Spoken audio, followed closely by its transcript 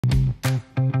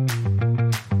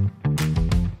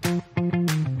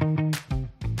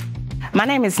My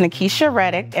name is Nakesha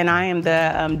Reddick, and I am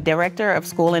the Director of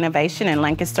School Innovation in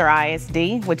Lancaster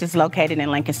ISD, which is located in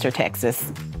Lancaster,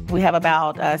 Texas. We have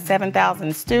about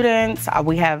 7,000 students.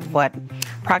 We have,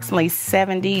 approximately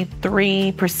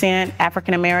 73%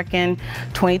 African American,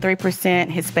 23%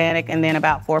 Hispanic, and then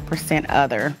about 4%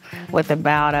 other, with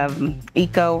about an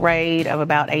eco rate of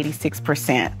about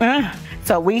 86%.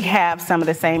 So we have some of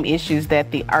the same issues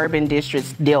that the urban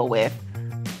districts deal with.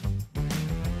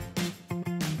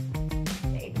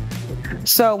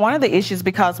 So one of the issues,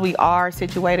 because we are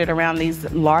situated around these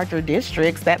larger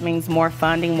districts, that means more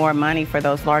funding, more money for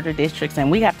those larger districts,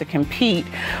 and we have to compete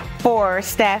for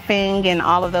staffing and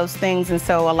all of those things. And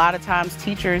so a lot of times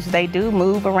teachers, they do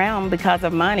move around because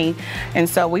of money. And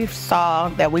so we saw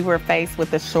that we were faced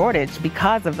with a shortage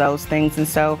because of those things. And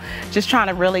so just trying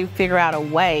to really figure out a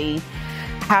way,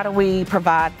 how do we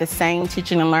provide the same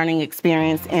teaching and learning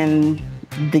experience in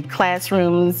the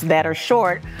classrooms that are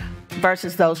short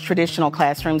versus those traditional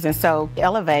classrooms. And so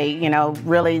Elevate,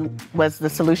 really was the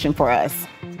solution for us.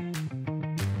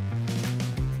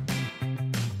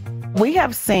 We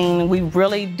have seen, we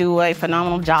really do a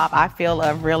phenomenal job, I feel,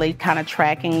 of really kind of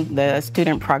tracking the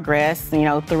student progress,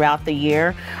 throughout the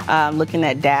year, looking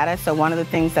at data. So one of the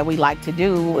things that we like to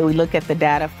do, we look at the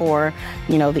data for,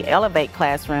 the Elevate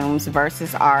classrooms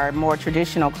versus our more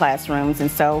traditional classrooms. And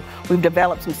so we've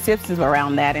developed some systems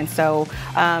around that. And so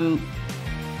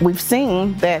we've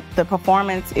seen that the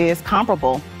performance is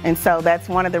comparable. And so that's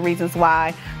one of the reasons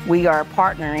why we are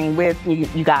partnering with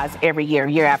you guys every year,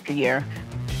 year after year.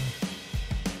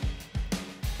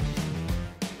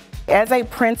 As a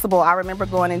principal, I remember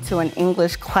going into an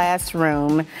English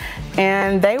classroom,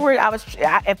 and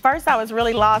at first I was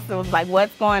really lost. It was like,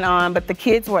 what's going on? But the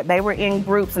kids they were in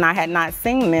groups, and I had not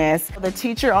seen this. The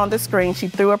teacher on the screen, she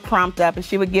threw a prompt up, and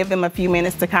she would give them a few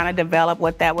minutes to kind of develop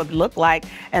what that would look like,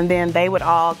 and then they would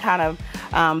all kind of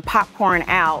popcorn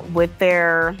out with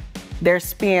their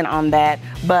spin on that.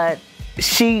 But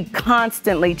she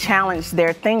constantly challenged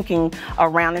their thinking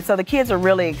around it. So the kids are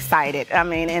really excited.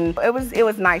 And it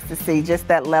was nice to see just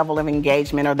that level of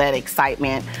engagement or that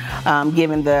excitement,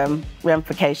 given the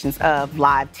ramifications of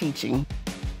live teaching.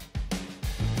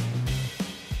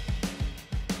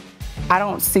 I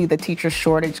don't see the teacher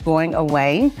shortage going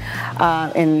away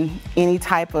in any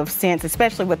type of sense,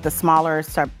 especially with the smaller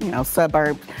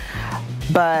suburbs.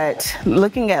 But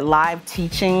looking at live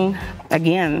teaching,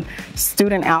 again,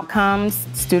 student outcomes,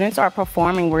 students are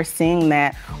performing. We're seeing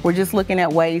that. We're just looking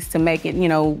at ways to make it,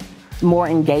 more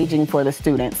engaging for the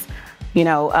students.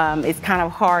 It's kind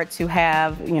of hard to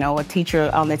have, a teacher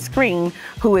on the screen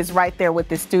who is right there with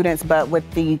the students, but with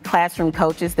the classroom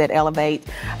coaches that Elevate,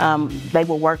 they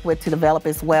will work with to develop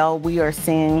as well. We are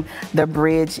seeing the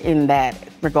bridge in that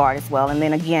regard as well. And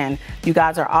then again, you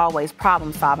guys are always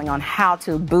problem solving on how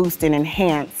to boost and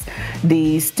enhance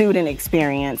the student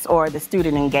experience or the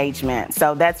student engagement.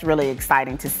 So that's really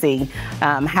exciting to see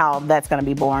how that's going to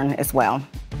be born as well.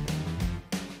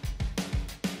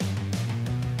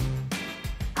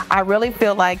 I really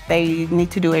feel like they need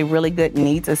to do a really good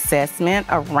needs assessment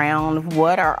around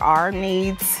what are our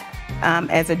needs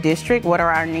as a district, what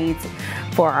are our needs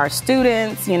for our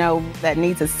students. That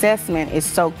needs assessment is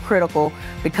so critical,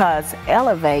 because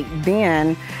Elevate,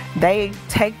 then they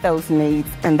take those needs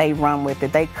and they run with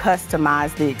it. They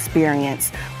customize the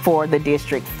experience for the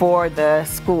district, for the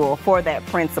school, for that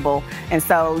principal. And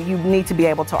so you need to be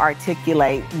able to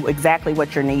articulate exactly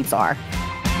what your needs are.